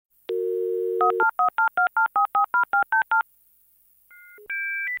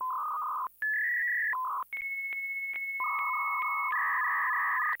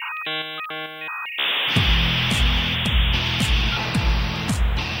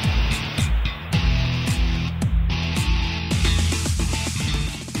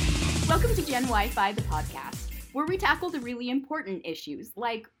Gen Wi-Fi, the podcast, where we tackle the really important issues,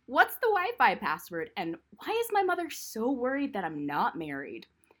 like what's the Wi-Fi password and why is my mother so worried that I'm not married?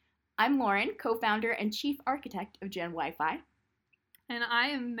 I'm Lauren, co-founder and chief architect of Gen Wi-Fi. And I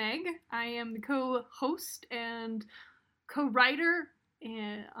am Meg. I am the co-host and co-writer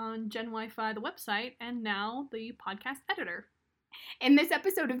on Gen Wi-Fi, the website, and now the podcast editor. In this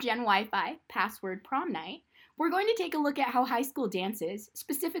episode of Gen Wi-Fi, Password Prom Night, we're going to take a look at how high school dances,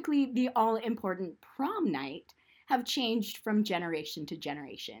 specifically the all-important prom night, have changed from generation to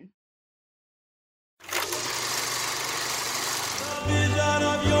generation.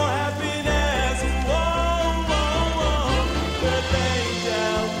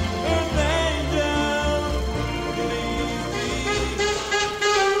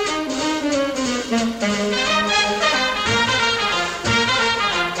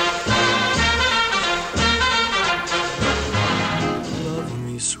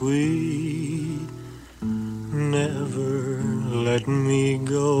 Sweet, never let me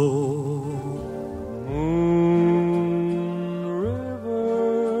go. Moon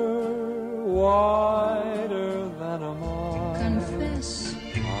river, wider than a mile. Confess,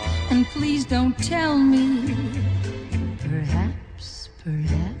 and please don't tell me. Perhaps.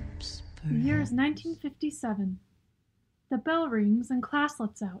 The year is 1957. The bell rings and class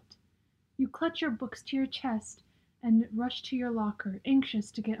lets out. You clutch your books to your chest and rush to your locker,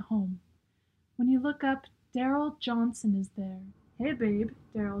 anxious to get home. When you look up, Daryl Johnson is there. "Hey, babe,"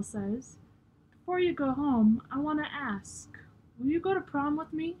 Daryl says. "Before you go home, I want to ask, will you go to prom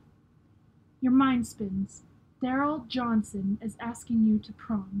with me?" Your mind spins. Daryl Johnson is asking you to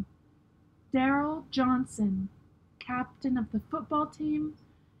prom. Daryl Johnson, captain of the football team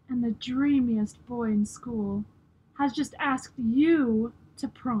and the dreamiest boy in school, has just asked you to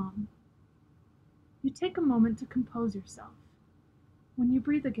prom. You take a moment to compose yourself. When you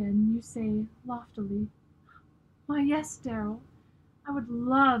breathe again, you say loftily, "Why, yes, Daryl, I would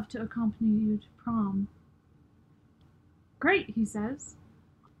love to accompany you to prom." "Great," he says.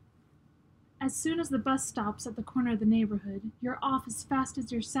 As soon as the bus stops at the corner of the neighborhood, you're off as fast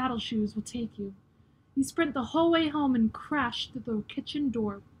as your saddle shoes will take you. You sprint the whole way home and crash through the kitchen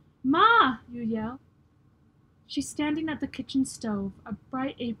door. "Ma!" you yell. She's standing at the kitchen stove, a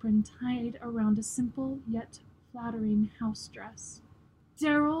bright apron tied around a simple yet flattering house dress.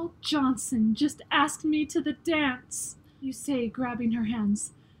 "Daryl Johnson just asked me to the dance," you say, grabbing her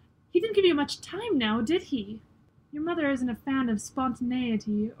hands. "He didn't give you much time now, did he?" Your mother isn't a fan of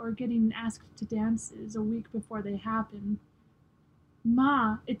spontaneity or getting asked to dances a week before they happen.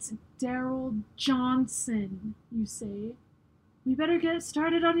 "Ma, it's Daryl Johnson," you say. "We better get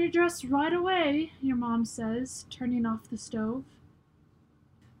started on your dress right away," your mom says, turning off the stove.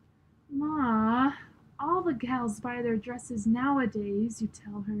 "Ma, all the gals buy their dresses nowadays," you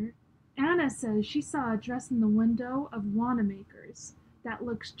tell her. "Anna says she saw a dress in the window of Wanamaker's that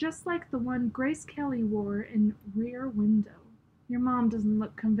looks just like the one Grace Kelly wore in Rear Window." Your mom doesn't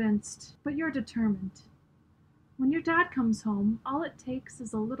look convinced, but you're determined. When your dad comes home, all it takes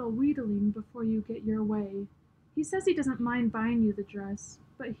is a little wheedling before you get your way. He says he doesn't mind buying you the dress,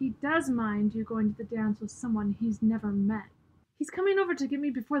 but he does mind you going to the dance with someone he's never met. "He's coming over to get me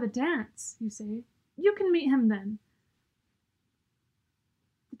before the dance," you say. "You can meet him then."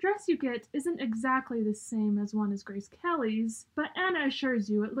 The dress you get isn't exactly the same as one as Grace Kelly's, but Anna assures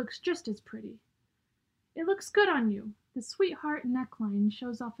you it looks just as pretty. It looks good on you. The sweetheart neckline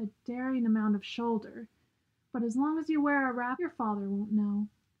shows off a daring amount of shoulder, but as long as you wear a wrap, your father won't know.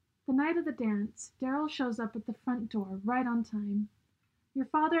 The night of the dance, Daryl shows up at the front door right on time. Your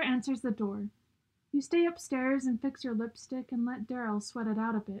father answers the door. You stay upstairs and fix your lipstick and let Daryl sweat it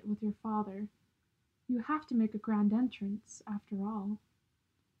out a bit with your father. You have to make a grand entrance, after all.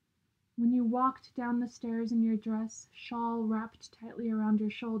 When you walked down the stairs in your dress, shawl wrapped tightly around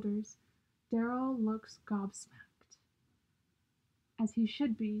your shoulders, Daryl looks gobsmacked. As he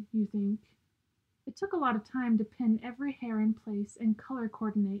should be, you think. It took a lot of time to pin every hair in place and color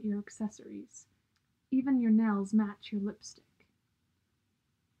coordinate your accessories. Even your nails match your lipstick.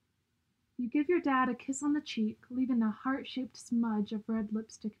 You give your dad a kiss on the cheek, leaving a heart-shaped smudge of red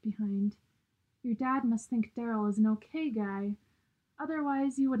lipstick behind. Your dad must think Daryl is an okay guy,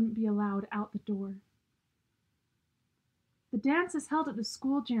 otherwise you wouldn't be allowed out the door. The dance is held at the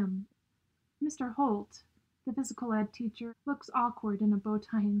school gym. Mr. Holt, the physical ed teacher, looks awkward in a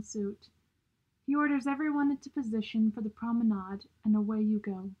bow-tying suit. He orders everyone into position for the promenade, and away you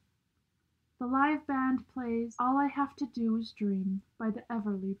go. The live band plays "All I Have to Do Is Dream" by the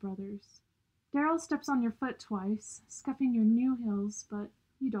Everly Brothers. Daryl steps on your foot twice, scuffing your new heels, but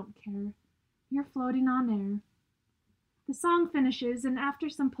you don't care. You're floating on air. The song finishes, and after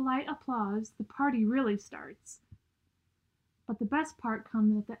some polite applause, the party really starts. But the best part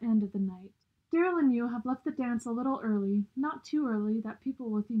comes at the end of the night. Daryl and you have left the dance a little early, not too early that people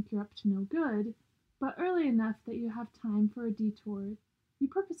will think you're up to no good, but early enough that you have time for a detour. You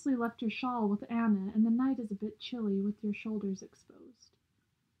purposely left your shawl with Anna, and the night is a bit chilly with your shoulders exposed.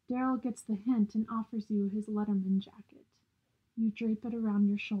 Daryl gets the hint and offers you his Letterman jacket. You drape it around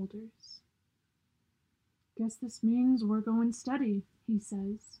your shoulders. "Guess this means we're going steady," he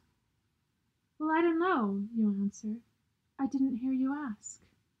says. "Well, I don't know," you answer. "I didn't hear you ask."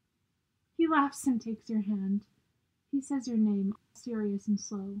 He laughs and takes your hand. He says your name, serious and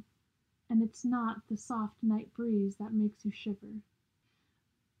slow, and it's not the soft night breeze that makes you shiver.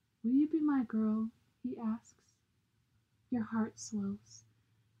 "Will you be my girl?" he asks. Your heart swells.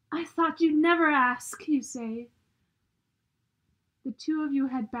 "I thought you'd never ask," you say. The two of you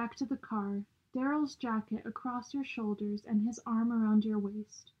head back to the car, Daryl's jacket across your shoulders and his arm around your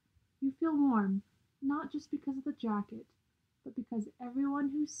waist. You feel warm, not just because of the jacket, but because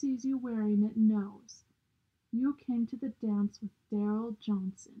everyone who sees you wearing it knows. You came to the dance with Daryl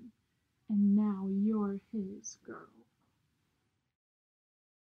Johnson, and now you're his girl.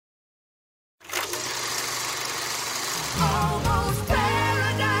 Almost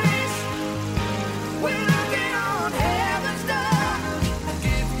paradise. We're looking on heaven's door. I'll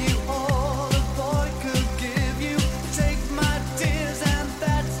give you all a boy could give you. Take my tears, and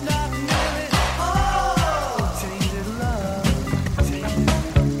that's not nearly all. Tainted love,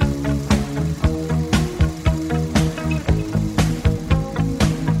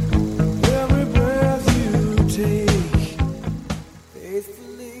 every breath you take, faithfully.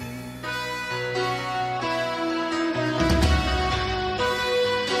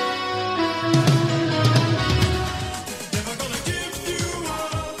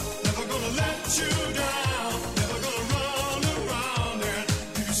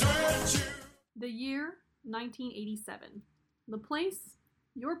 The year 1987. The place,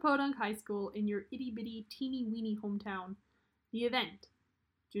 your Podunk High School in your itty-bitty, teeny-weeny hometown. The event,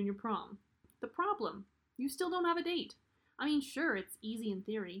 junior prom. The problem, you still don't have a date. I mean, sure, it's easy in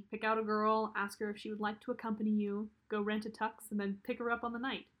theory. Pick out a girl, ask her if she would like to accompany you, go rent a tux, and then pick her up on the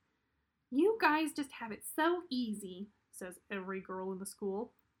night. You guys just have it so easy, says every girl in the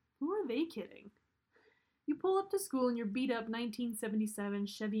school. Who are they kidding? You pull up to school in your beat-up 1977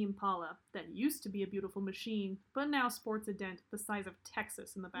 Chevy Impala that used to be a beautiful machine, but now sports a dent the size of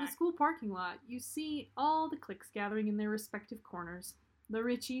Texas in the back. In the school parking lot, you see all the cliques gathering in their respective corners. The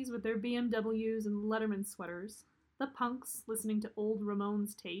Richies with their BMWs and Letterman sweaters, the punks listening to old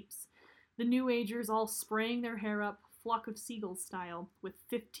Ramones tapes, the New Agers all spraying their hair up flock of seagulls style with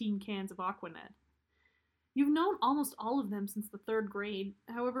 15 cans of Aquanet. You've known almost all of them since the 3rd grade,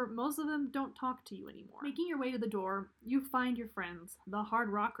 however, most of them don't talk to you anymore. Making your way to the door, you find your friends, the hard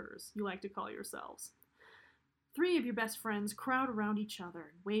rockers, you like to call yourselves. 3 of your best friends crowd around each other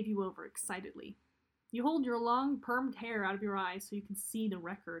and wave you over excitedly. You hold your long, permed hair out of your eyes so you can see the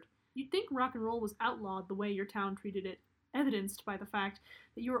record. You'd think rock and roll was outlawed the way your town treated it, evidenced by the fact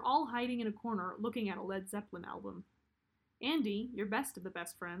that you were all hiding in a corner looking at a Led Zeppelin album. Andy, your best of the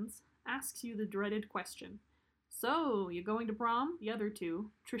best friends, asks you the dreaded question. "So, you going to prom?" The other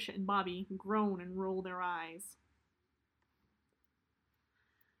two, Trisha and Bobby, groan and roll their eyes.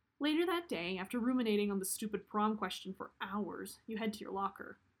 Later that day, after ruminating on the stupid prom question for hours, you head to your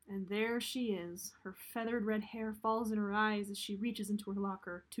locker. And there she is. Her feathered red hair falls in her eyes as she reaches into her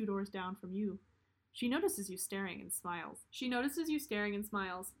locker, 2 doors down from you. She notices you staring and smiles.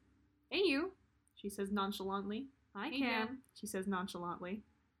 "Hey, you," she says nonchalantly. "I Hey, can," Jen. she says nonchalantly.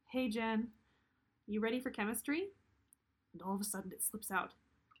 "Hey, Jen. You ready for chemistry?" And all of a sudden it slips out.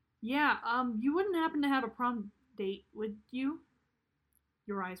 "Yeah, you wouldn't happen to have a prom date, would you?"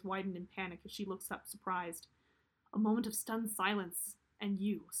 Your eyes widen in panic as she looks up, surprised. A moment of stunned silence, and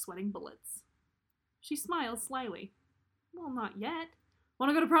you, sweating bullets. She smiles slyly. "Well, not yet. Want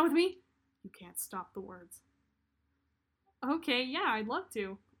to go to prom with me?" You can't stop the words. "Okay, yeah, I'd love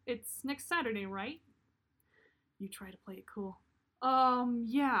to. It's next Saturday, right?" You try to play it cool.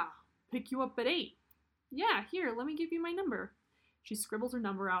 Yeah. Pick you up at 8. "Yeah, here, let me give you my number." She scribbles her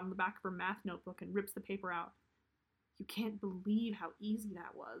number out on the back of her math notebook and rips the paper out. You can't believe how easy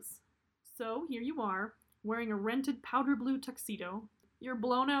that was. So here you are, wearing a rented powder blue tuxedo, your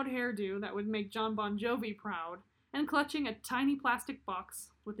blown-out hairdo that would make John Bon Jovi proud, and clutching a tiny plastic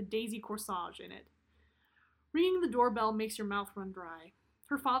box with a daisy corsage in it. Ringing the doorbell makes your mouth run dry.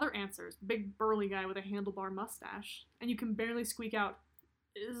 Her father answers, big burly guy with a handlebar mustache, and you can barely squeak out,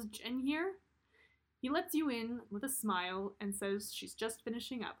 "Is Jen here?" He lets you in with a smile and says she's just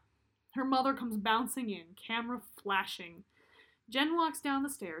finishing up. Her mother comes bouncing in, camera flashing. Jen walks down the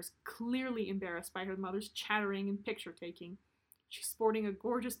stairs, clearly embarrassed by her mother's chattering and picture-taking. She's sporting a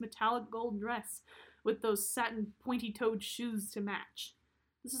gorgeous metallic gold dress with those satin pointy-toed shoes to match.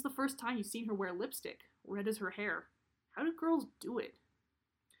 This is the first time you've seen her wear lipstick, red as her hair. How do girls do it?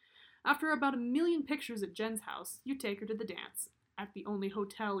 After about 1,000,000 pictures at Jen's house, you take her to the dance, at the only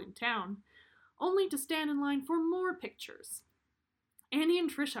hotel in town, only to stand in line for more pictures. Annie and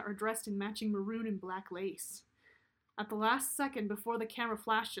Trisha are dressed in matching maroon and black lace. At the last second before the camera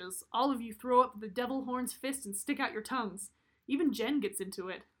flashes, all of you throw up the devil horn's fist and stick out your tongues. Even Jen gets into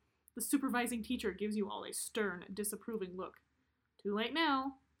it. The supervising teacher gives you all a stern, disapproving look. Too late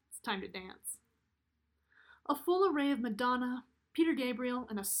now. It's time to dance. A full array of Madonna, Peter Gabriel,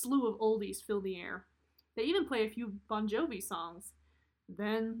 and a slew of oldies fill the air. They even play a few Bon Jovi songs.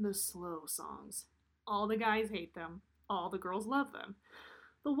 Then the slow songs. All the guys hate them. All the girls love them.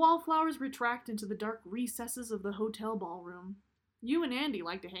 The wallflowers retract into the dark recesses of the hotel ballroom. You and Andy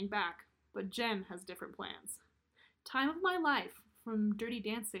like to hang back, but Jen has different plans. Time of My Life from Dirty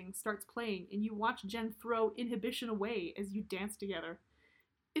Dancing starts playing, and you watch Jen throw inhibition away as you dance together.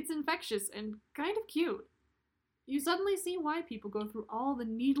 It's infectious and kind of cute. You suddenly see why people go through all the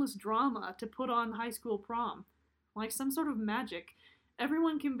needless drama to put on high school prom. Like some sort of magic,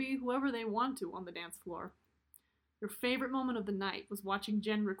 everyone can be whoever they want to on the dance floor. Your favorite moment of the night was watching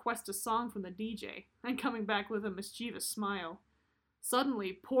Jen request a song from the DJ and coming back with a mischievous smile.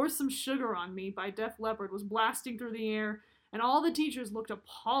 Suddenly, Pour Some Sugar on Me by Def Leppard was blasting through the air, and all the teachers looked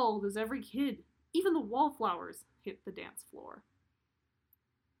appalled as every kid, even the wallflowers, hit the dance floor.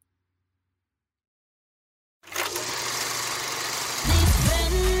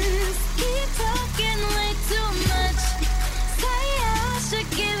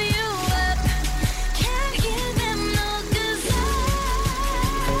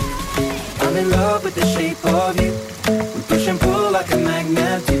 I'm in love with the shape of you. We push and pull like a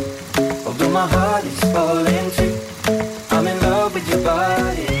magnet do. Although my heart is falling too. I'm in love with your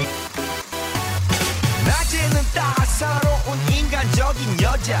body. 낮에는 따사로운 인간적인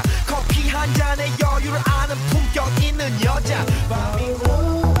여자. 커피 한 잔에 여유를 아는 품격 있는 여자.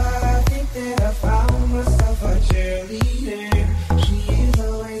 Oh, I think that I found myself a cheerleader. She is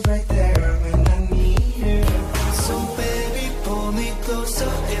always right there when I need her. So baby, pull me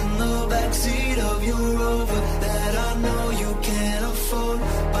closer in the backseat of your Rover that I know you can't afford.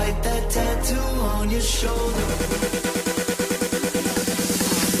 Bite that tattoo on your shoulder.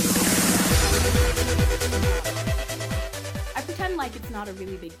 I pretend like it's not a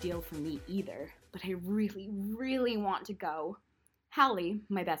really big deal for me either, but I really, really want to go. Hallie,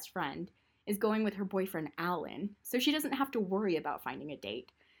 my best friend, is going with her boyfriend Alan, so she doesn't have to worry about finding a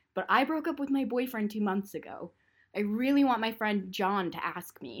date. But I broke up with my boyfriend 2 months ago. I really want my friend John to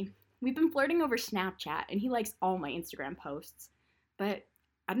ask me. We've been flirting over Snapchat, and he likes all my Instagram posts. But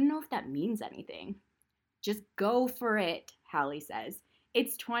I don't know if that means anything. Just go for it, Hallie says.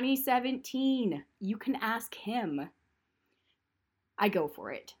 It's 2017. You can ask him. I go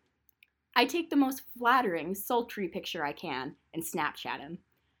for it. I take the most flattering, sultry picture I can and Snapchat him.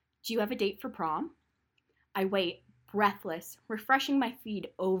 Do you have a date for prom? I wait, breathless, refreshing my feed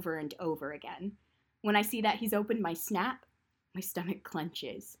over and over again. When I see that he's opened my snap, my stomach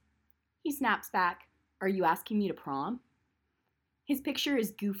clenches. He snaps back, "Are you asking me to prom?" His picture is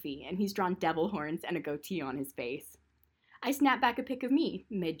goofy, and he's drawn devil horns and a goatee on his face. I snap back a pic of me,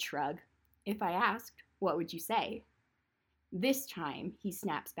 mid-shrug. If I asked, what would you say? This time, he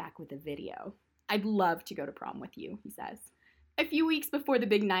snaps back with a video. "I'd love to go to prom with you," he says. A few weeks before the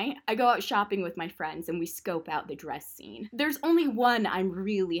big night, I go out shopping with my friends and we scope out the dress scene. There's only one I'm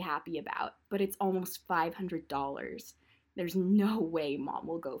really happy about, but it's almost $500. There's no way Mom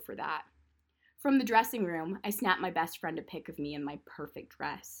will go for that. From the dressing room, I snap my best friend a pic of me in my perfect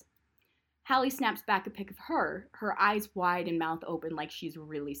dress. Hallie snaps back a pic of her eyes wide and mouth open like she's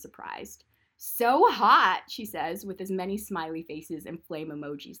really surprised. "So hot," she says, with as many smiley faces and flame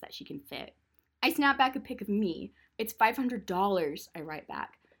emojis that she can fit. I snap back a pic of me. "It's $500, I write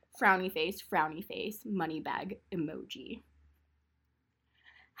back. Frowny face, money bag emoji.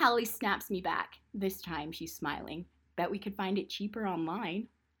 Hallie snaps me back. This time she's smiling. Bet we could find it cheaper online.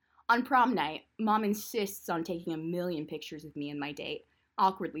 On prom night, Mom insists on taking 1,000,000 pictures of me and my date,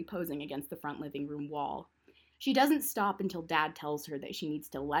 awkwardly posing against the front living room wall. She doesn't stop until Dad tells her that she needs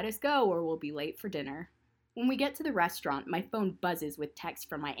to let us go or we'll be late for dinner. When we get to the restaurant, my phone buzzes with text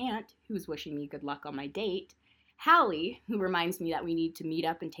from my aunt, who's wishing me good luck on my date, Hallie, who reminds me that we need to meet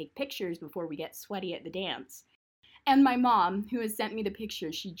up and take pictures before we get sweaty at the dance, and my mom, who has sent me the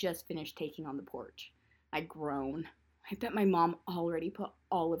pictures she just finished taking on the porch. I groan. I bet my mom already put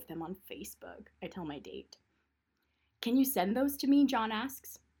all of them on Facebook, I tell my date. Can you send those to me, John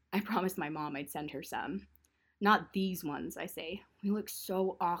asks. I promised my mom I'd send her some. Not these ones, I say. We look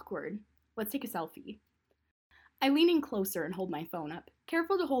so awkward. Let's take a selfie. I lean in closer and hold my phone up,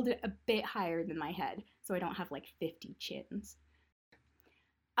 careful to hold it a bit higher than my head so I don't have like 50 chins.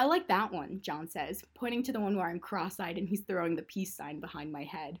 I like that one, John says, pointing to the one where I'm cross-eyed and he's throwing the peace sign behind my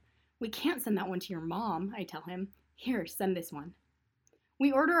head. We can't send that one to your mom, I tell him. Here, send this one.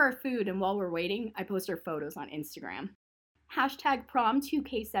 We order our food, and while we're waiting, I post our photos on Instagram. Hashtag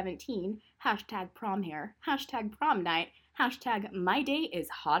prom2k17, hashtag prom hair, hashtag prom night, hashtag my day is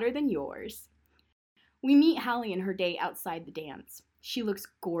hotter than yours. We meet Hallie and her date outside the dance. She looks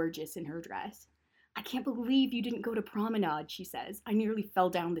gorgeous in her dress. I can't believe you didn't go to promenade, she says. I nearly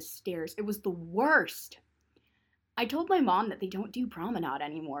fell down the stairs. It was the worst. I told my mom that they don't do promenade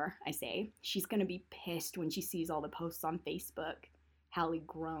anymore, I say. She's gonna be pissed when she sees all the posts on Facebook. Hallie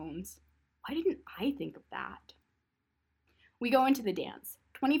groans. Why didn't I think of that? We go into the dance.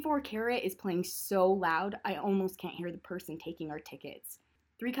 24 Karat is playing so loud, I almost can't hear the person taking our tickets.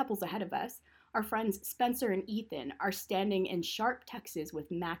 3 couples ahead of us, our friends Spencer and Ethan, are standing in sharp tuxes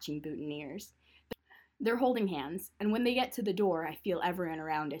with matching boutonnieres. They're holding hands, and when they get to the door, I feel everyone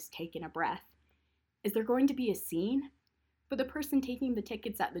around us taking a breath. Is there going to be a scene? But the person taking the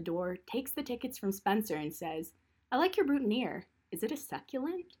tickets at the door takes the tickets from Spencer and says, I like your boutonniere. Is it a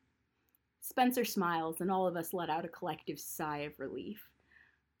succulent? Spencer smiles, and all of us let out a collective sigh of relief.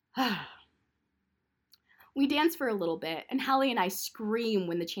 We dance for a little bit, and Hallie and I scream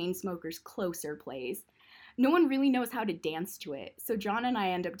when the Chainsmokers' Closer plays. No one really knows how to dance to it, so John and I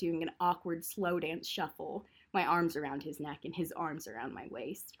end up doing an awkward slow dance shuffle, my arms around his neck and his arms around my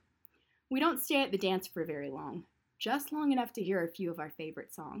waist. We don't stay at the dance for very long, just long enough to hear a few of our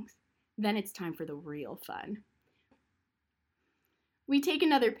favorite songs. Then it's time for the real fun. We take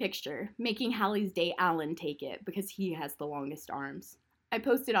another picture, making Hallie's date Alan take it because he has the longest arms. I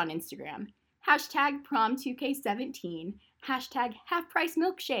post it on Instagram. Hashtag prom2k17, hashtag half-price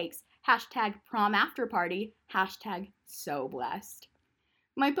milkshakes, hashtag prom after party, hashtag so blessed.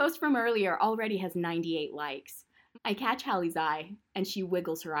 My post from earlier already has 98 likes. I catch Hallie's eye, and she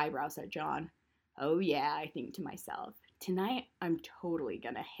wiggles her eyebrows at John. Oh yeah, I think to myself. Tonight, I'm totally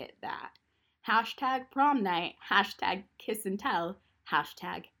gonna hit that. Hashtag prom night, hashtag kiss and tell,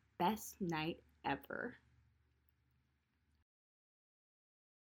 hashtag best night ever.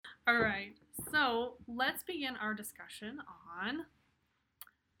 Alright, so let's begin our discussion on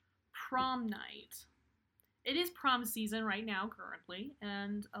prom night. It is prom season right now, currently,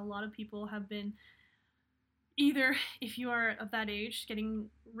 and a lot of people have been either, if you are of that age, getting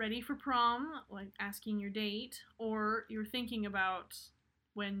ready for prom, like asking your date, or you're thinking about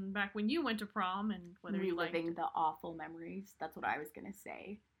back when you went to prom and whether you liked Reliving the awful memories. That's what I was gonna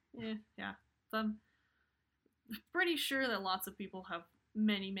say. Yeah. I'm pretty sure that lots of people have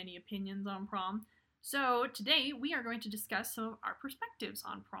many, many opinions on prom. So today we are going to discuss some of our perspectives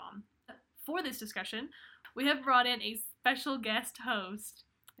on prom. For this discussion, we have brought in a special guest host,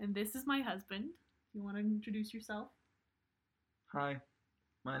 and this is my husband. You want to introduce yourself? Hi,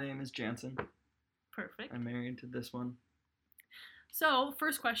 my name is Jansen. Perfect. I'm married to this one. So,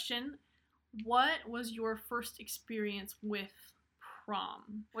 first question, what was your first experience with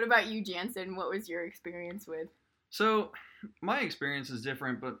prom? What about you, Jansen? What was your experience with? So, my experience is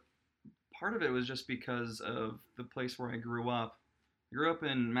different, but part of it was just because of the place where I grew up. I grew up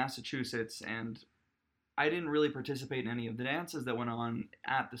in Massachusetts, and I didn't really participate in any of the dances that went on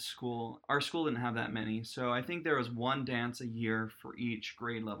at the school. Our school didn't have that many, so I think there was one dance a year for each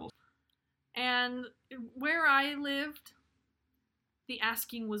grade level. And where I lived, the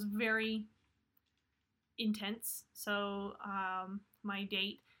asking was very intense. So my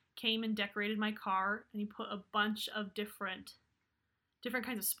date came and decorated my car, and he put a bunch of different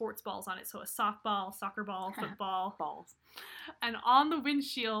kinds of sports balls on it. So a softball, soccer ball, football. Balls. And on the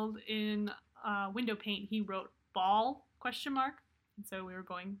windshield in window paint, he wrote ball ? And so we were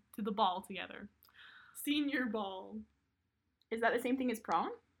going to the ball together. Senior ball. Is that the same thing as prom?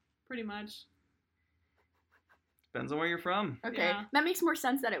 Pretty much. Depends on where you're from. Okay, Yeah. that makes more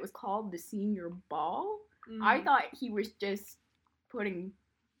sense that it was called the senior ball. Mm. I thought he was just putting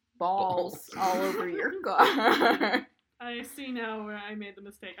balls all over your car. I see now where I made the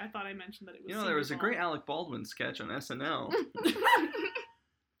mistake. I thought I mentioned that it was You know, senior there was a ball. great Alec Baldwin sketch on SNL.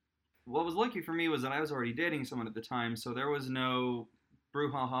 What was lucky for me was that I was already dating someone at the time, so there was no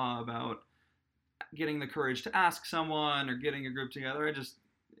brouhaha about getting the courage to ask someone or getting a group together. I just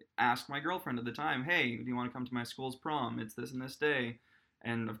asked my girlfriend at the time, hey, do you want to come to my school's prom? It's this and this day.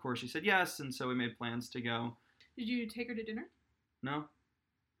 And of course she said yes, and so we made plans to go. Did you take her to dinner? No.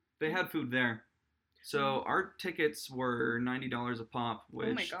 They had food there. So our tickets were $90 a pop,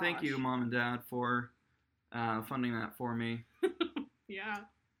 which thank you, gosh. Mom and Dad, for funding that for me. Yeah.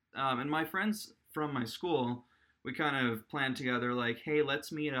 And my friends from my school, we kind of planned together, like, hey,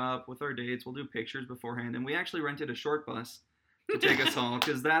 let's meet up with our dates. We'll do pictures beforehand. And we actually rented a short bus to take us all,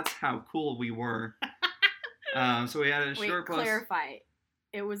 because that's how cool we were. So we had a short bus. Clarify.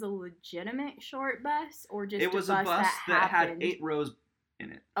 It was a legitimate short bus, or just It was a a bus that had happened? 8 rows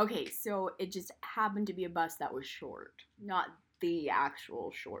in it. Okay, so it just happened to be a bus that was short, not the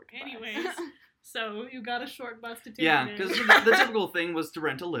actual short bus. Anyways, so you got a short bus to take Yeah, her in. because the typical thing was to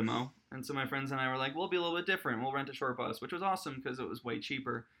rent a limo. And so my friends and I were like, we'll be a little bit different. We'll rent a short bus, which was awesome because it was way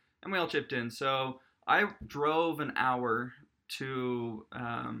cheaper. And we all chipped in. So I drove an hour to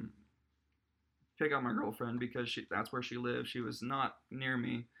pick up my girlfriend because that's where she lived. She was not near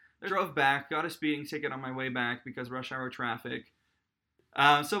me. I drove back, got a speeding ticket on my way back because rush hour traffic.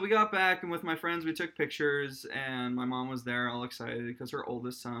 So we got back, and with my friends, we took pictures, and my mom was there all excited because her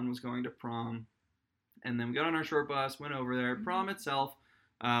oldest son was going to prom. And then we got on our short bus, went over there. Prom itself,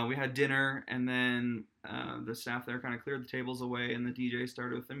 we had dinner, and then the staff there kind of cleared the tables away, and the DJ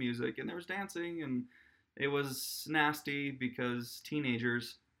started with the music, and there was dancing, and it was nasty because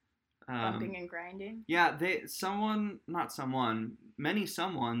teenagers. Bumping and grinding. Yeah, many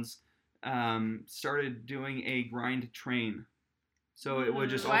someones started doing a grind train. So it would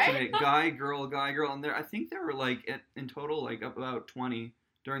just What? alternate guy, girl, and I think there were like in total like about 20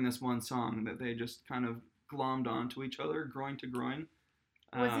 during this one song that they just kind of glommed onto each other, groin to groin.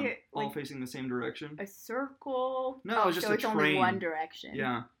 Was it all like facing the same direction? a circle? No, it was just so a it's only train. one direction.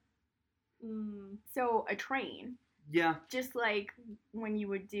 Yeah. Mm. So a train, Yeah. just like when you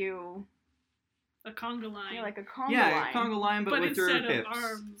would do, A conga line. like a conga Yeah, line. conga line, but with your instead hips. of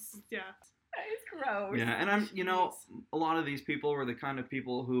arms. Yeah. That is gross. Yeah, and a lot of these people were the kind of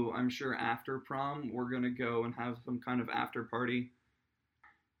people who I'm sure after prom were gonna go and have some kind of after party.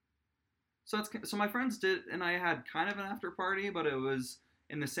 So my friends did, and I had kind of an after party, but it was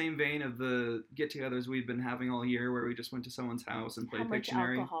in the same vein of the get-togethers we've been having all year, where we just went to someone's house and How played much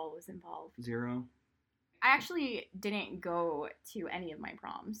Pictionary. alcohol was involved? 0. I actually didn't go to any of my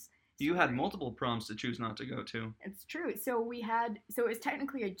proms. You had multiple proms to choose not to go to. It's true. So it was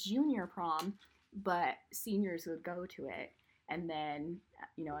technically a junior prom, but seniors would go to it. And then,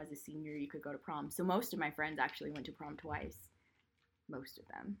 as a senior, you could go to prom. So most of my friends actually went to prom twice. Most of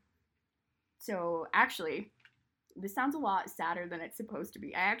them. So actually, this sounds a lot sadder than it's supposed to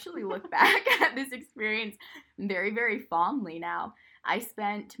be. I actually look back at this experience very, very fondly now. I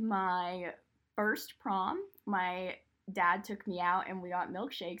spent my first prom, my dad took me out and we got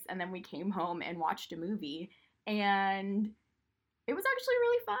milkshakes, and then we came home and watched a movie, and it was actually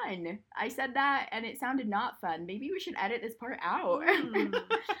really fun. I said that and it sounded not fun. Maybe we should edit this part out.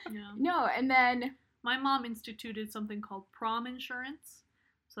 Yeah. No, and then My mom instituted something called prom insurance,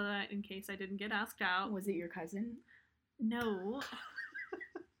 so that in case I didn't get asked out. was it your cousin? No.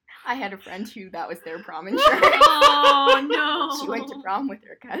 I had a friend who that was their prom insurance. Oh no. She went to prom with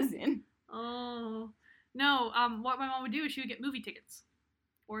her cousin. Oh no. What my mom would do is she would get movie tickets,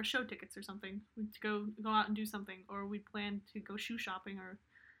 or show tickets or something. We'd go out and do something, or we'd plan to go shoe shopping or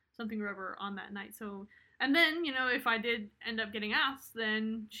something or other on that night. So, and then if I did end up getting asked,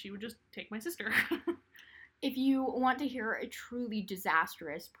 then she would just take my sister. If you want to hear a truly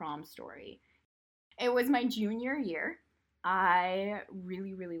disastrous prom story, it was my junior year. I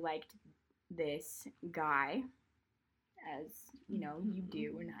really, really liked this guy, as you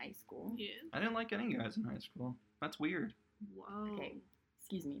do in high school. Yeah. I didn't like any guys in high school. That's weird. Whoa. Okay,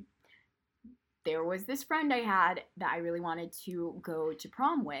 excuse me. There was this friend I had that I really wanted to go to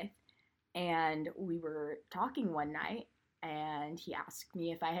prom with, and we were talking one night, and he asked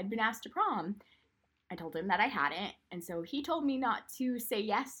me if I had been asked to prom. I told him that I hadn't, and so he told me not to say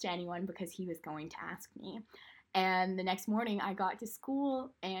yes to anyone because he was going to ask me. And the next morning I got to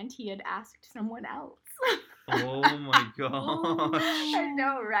school and he had asked someone else. Oh my gosh. I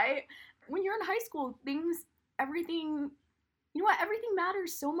know, right? When you're in high school, everything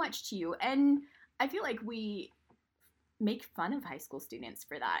matters so much to you. And I feel like we make fun of high school students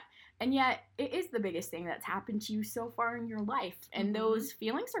for that. And yet it is the biggest thing that's happened to you so far in your life. And those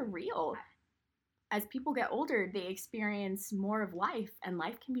feelings are real. As people get older, they experience more of life, and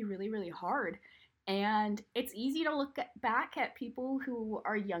life can be really, really hard. And it's easy to look back at people who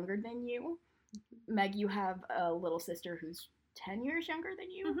are younger than you. Meg, you have a little sister who's 10 years younger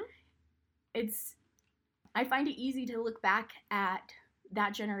than you. Mm-hmm. I find it easy to look back at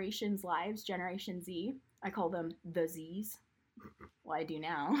that generation's lives, Generation Z. I call them the Zs. Well, I do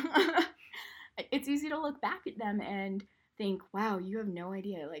now. It's easy to look back at them and think, wow, you have no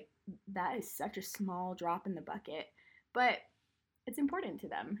idea. Like, that is such a small drop in the bucket. But it's important to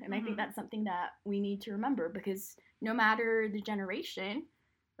them. And I think that's something that we need to remember, because no matter the generation,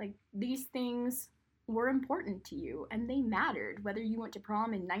 like, these things were important to you and they mattered, whether you went to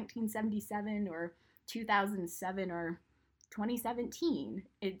prom in 1977 or 2007 or 2017.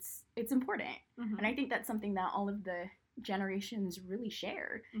 It's important. And I think that's something that all of the generations really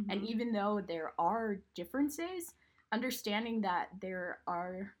share. And even though there are differences, understanding that there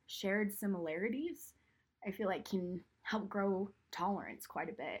are shared similarities, I feel like can help grow tolerance quite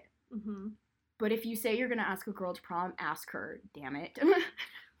a bit. But if you say you're going to ask a girl to prom, ask her, damn it.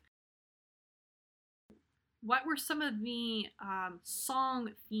 What were some of the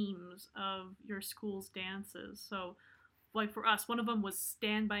song themes of your school's dances? So, like for us, one of them was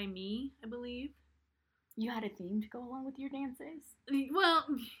Stand By Me, I believe. You had a theme to go along with your dances? Well,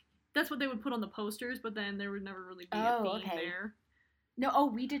 that's what they would put on the posters, but then there would never really be a theme there. No,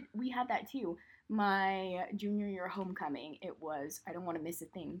 we had that too. My junior year homecoming, it was I Don't Want to Miss a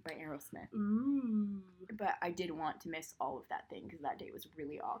Thing by Aerosmith. Ooh. But I didn't want to miss all of that thing because that day was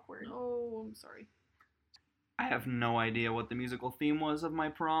really awkward. Oh, I'm sorry. I have no idea what the musical theme was of my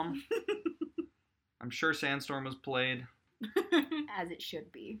prom. I'm sure Sandstorm was played. As it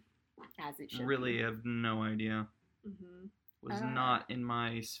should be. As it should Really be. have no idea. Was not in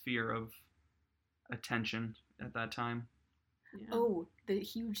my sphere of attention at that time. Yeah. Oh, the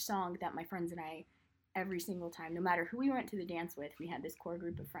huge song that my friends and I, every single time, no matter who we went to the dance with, we had this core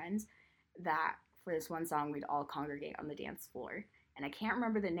group of friends that for this one song we'd all congregate on the dance floor. And I can't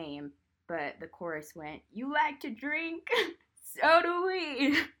remember the name, but the chorus went, "You like to drink? So do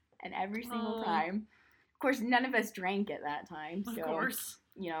we." And every single time. Of course, none of us drank at that time. Of so, course.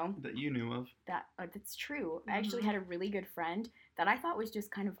 You know. That you knew of. That's true. I actually had a really good friend that I thought was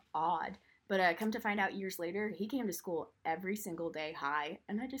just kind of odd. But come to find out years later, he came to school every single day high,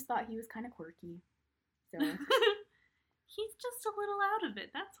 and I just thought he was kind of quirky. So He's just a little out of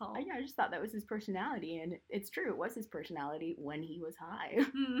it, that's all. I just thought that was his personality, and it's true. It was his personality when he was high.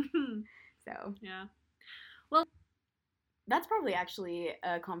 So yeah. That's probably actually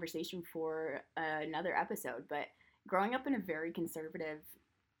a conversation for another episode, but growing up in a very conservative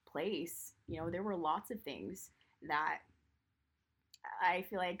place, you know, there were lots of things that I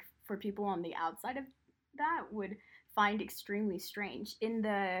feel like for people on the outside of that would find extremely strange. In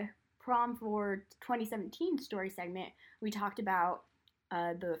the prom for 2017 story segment, we talked about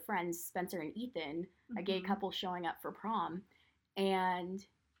the friends Spencer and Ethan, a gay couple showing up for prom. And,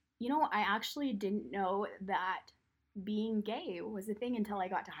 you know, I actually didn't know that being gay was a thing until I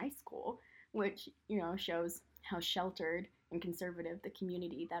got to high school, which, you know, shows how sheltered and conservative the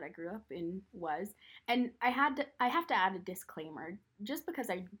community that I grew up in was. And I have to add a disclaimer. Just because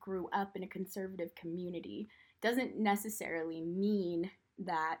I grew up in a conservative community doesn't necessarily mean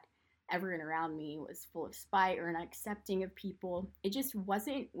that everyone around me was full of spite or unaccepting of people. It just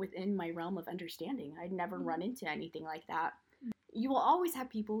wasn't within my realm of understanding. I'd never run into anything like that. You will always have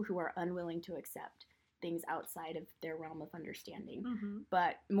people who are unwilling to accept things outside of their realm of understanding.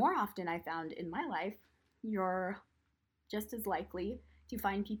 But more often I found in my life, you're just as likely to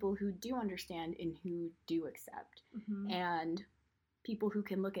find people who do understand and who do accept. And people who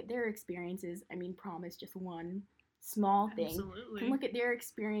can look at their experiences. I mean, prom is just one small thing. Absolutely. Can look at their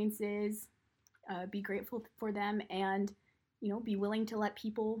experiences, be grateful for them, and, you know, be willing to let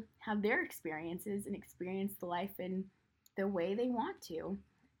people have their experiences and experience the life in the way they want to.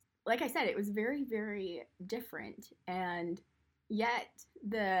 Like I said, it was very, very different, and yet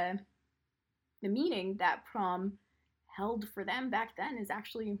the meaning that prom held for them back then is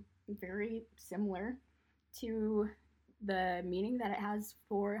actually very similar to the meaning that it has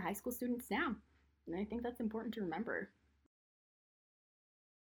for high school students now. And I think that's important to remember.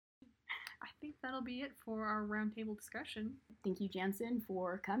 I think that'll be it for our roundtable discussion. Thank you, Jansen,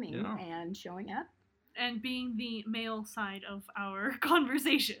 for coming and showing up. And being the male side of our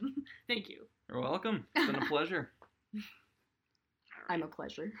conversation. Thank you. You're welcome. It's been a pleasure. I'm a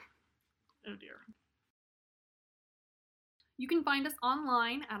pleasure. Oh dear. You can find us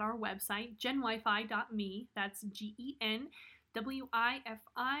online at our website, genwifi.me. That's GenWiFi.me.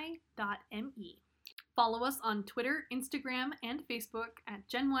 Follow us on Twitter, Instagram, and Facebook at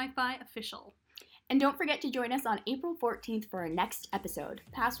GenWiFi Official. And don't forget to join us on April 14th for our next episode.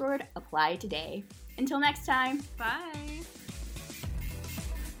 Password, apply today. Until next time. Bye.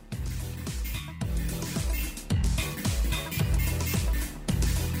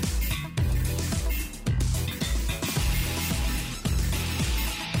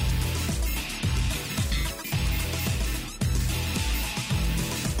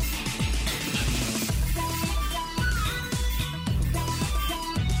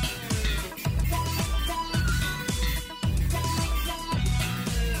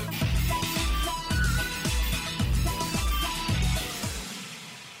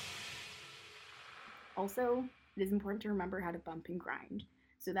 Also, it is important to remember how to bump and grind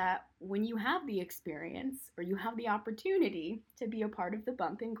so that when you have the experience or you have the opportunity to be a part of the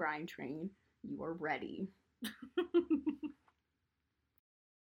bump and grind train, you are ready.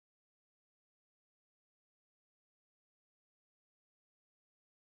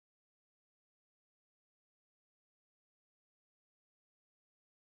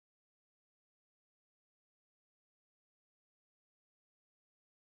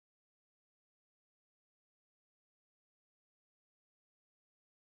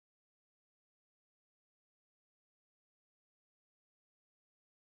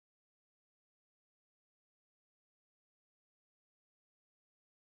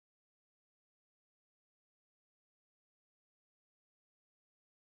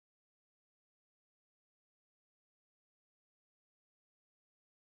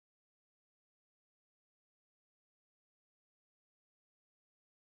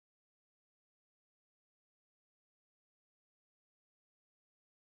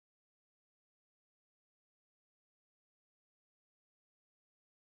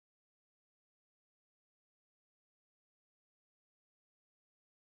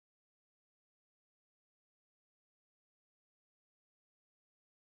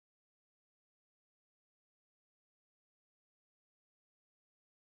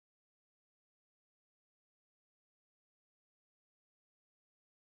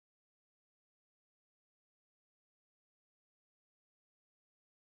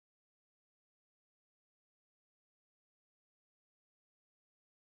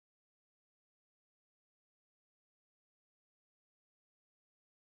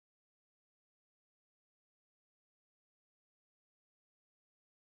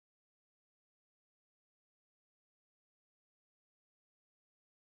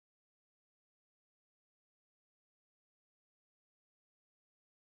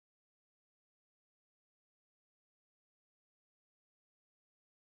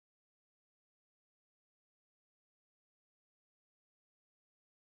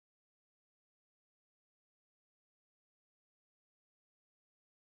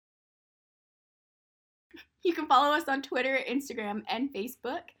 You can follow us on Twitter, Instagram, and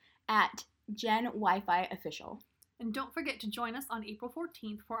Facebook at Gen Wi-Fi Official. And don't forget to join us on April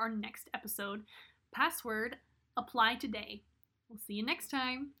 14th for our next episode. Password, apply today. We'll see you next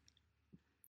time.